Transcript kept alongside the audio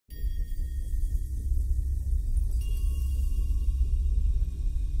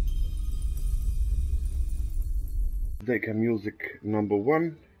DK Music #1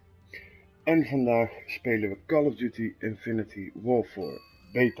 en vandaag spelen we Call of Duty Infinity Warfare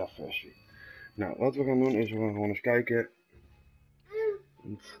beta versie. Nou, wat we gaan doen is we gaan gewoon eens kijken.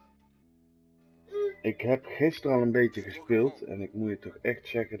 Ik heb gisteren al een beetje gespeeld en ik moet je toch echt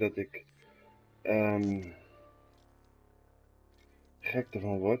zeggen dat ik gek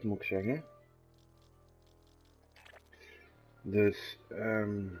ervan word, moet ik zeggen. Dus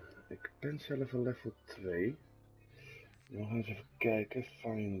ik ben zelf al level 2. We gaan eens even kijken.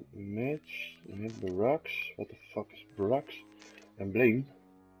 Find match. Barracks. What the fuck is Barracks? Emblem.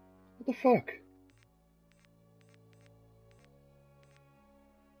 What the fuck?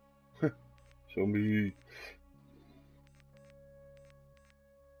 Zombie.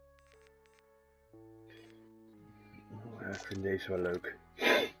 Oh, ik vind deze wel leuk.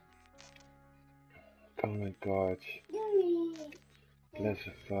 Comment cards.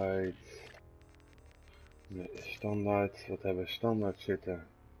 Classified. Standaard. Wat hebben we standaard zitten?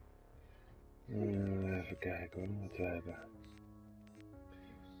 Even kijken hoor, wat we hebben.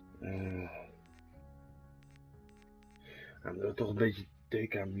 Nou, dat wil toch een beetje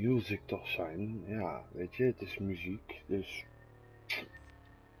DK Music toch zijn. Ja, weet je, het is muziek, dus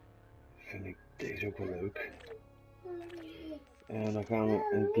vind ik deze ook wel leuk. En dan gaan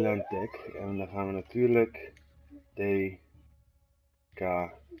we een Glantech en dan gaan we natuurlijk DKMC.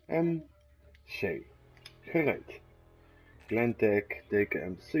 Gereed. Glantech,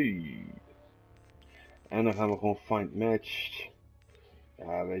 DKMC. En dan gaan we gewoon find match.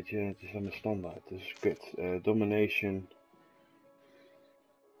 Ja, weet je, het is allemaal standaard, dus kut. Domination.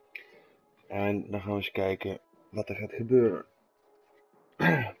 En dan gaan we eens kijken wat er gaat gebeuren.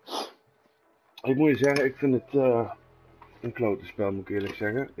 Ik moet je zeggen, ik vind het een klote spel, moet ik eerlijk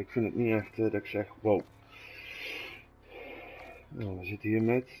zeggen. Ik vind het niet echt dat ik zeg, wow. Nou, we zitten hier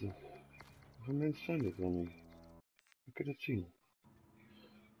met... Hoeveel mensen zijn dit dan nu? Hoe kun je dat zien?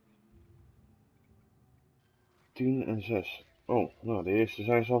 10 en 6. Oh, nou, de eerste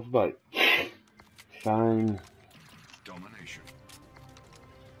zijn ze al voorbij. Fijn.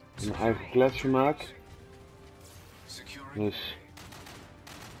 Een eigen klets gemaakt. Dus...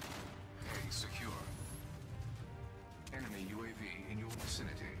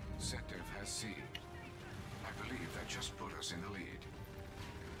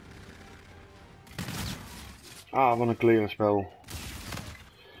 Ah, wat een klerenspel.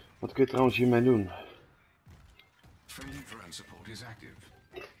 Wat kun je trouwens hiermee doen?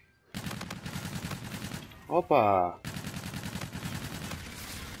 Hoppa.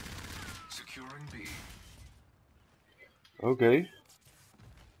 Oké.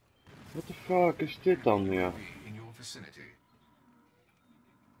 What the fuck is dit dan, ja?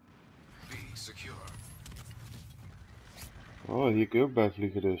 Oh, hier kun je ook bij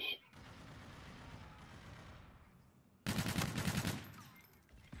vliegen dus.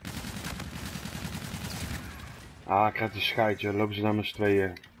 Ah, ik krijg een scheidje. Lopen ze daar met z'n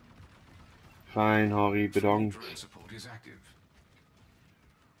tweeën. Fijn, Harry, bedankt.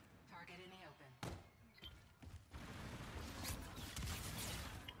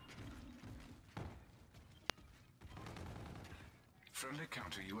 Friendly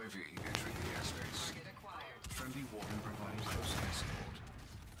counter UAV entering the airspace. Friendly warning providing close air support.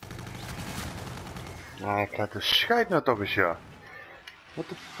 Ah, ik krijg een scheid nou toch eens, ja. What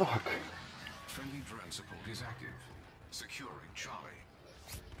the fuck? Friendly drone support is active. Securing Charlie.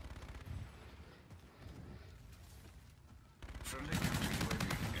 Friendly counter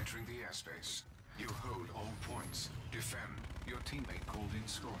UAV entering the airspace. You hold all points. Defend. Your teammate called in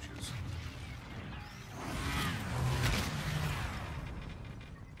scorches.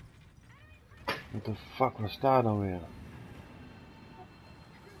 What the fuck was daar dan weer?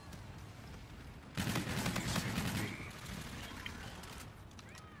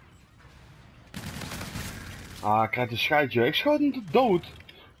 Ah, ik krijg een scheidje. Ik schoot hem dood.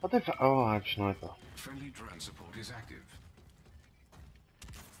 Wat even. Oh, hij heeft sniper. Friendly drone support is active.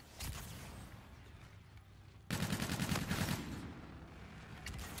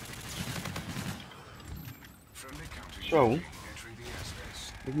 Zo.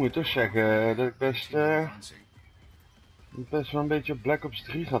 Ik moet toch zeggen dat ik best wel een beetje op Black Ops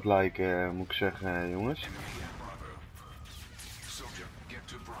 3 gaat lijken, moet ik zeggen, jongens.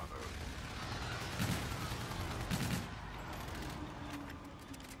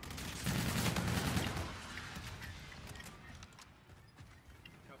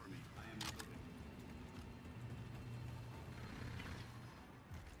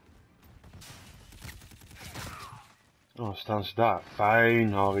 Oh, staan ze daar.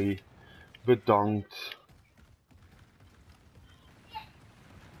 Fijn, Harry. Bedankt.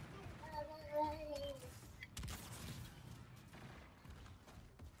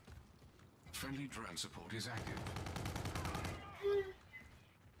 Friendly drone support is active.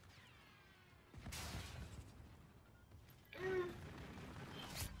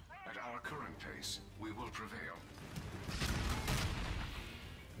 At our current pace, we will prevail.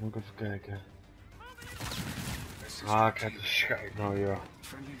 Moet ik even kijken. Assist Ah, your ik heb team. de schijt nou, ja.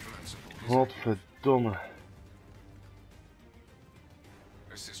 Friendly drone support is active. Godverdomme.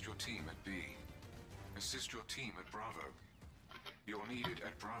 Assist your team at B. Assist your team at Bravo. You're needed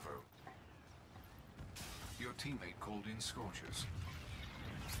at Bravo. Your teammate called in Scorchers.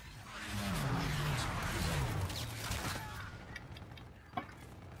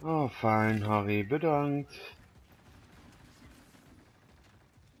 Oh, fijn, Harry, bedankt.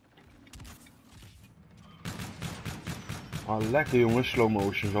 Ah, lekker jongens, slow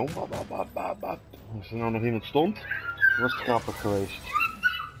motion zo. Als er nou nog iemand stond, was het grappig geweest.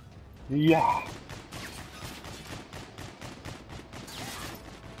 Ja.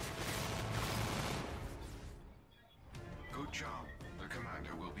 Good job. The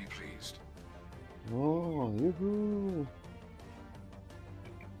commander will be pleased. Oh, joehoe.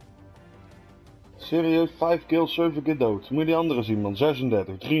 Serieus, 5 kills, 7 keer dood. Moet je die andere zien man,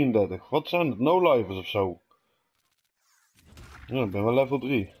 36, 33. Wat zijn het, no-lifers of zo? Ja, ik ben wel level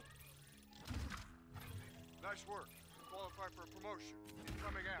 3. Nice work. Qualify for a promotion.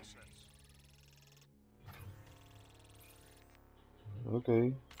 Incoming assets.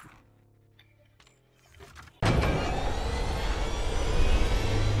 Oké.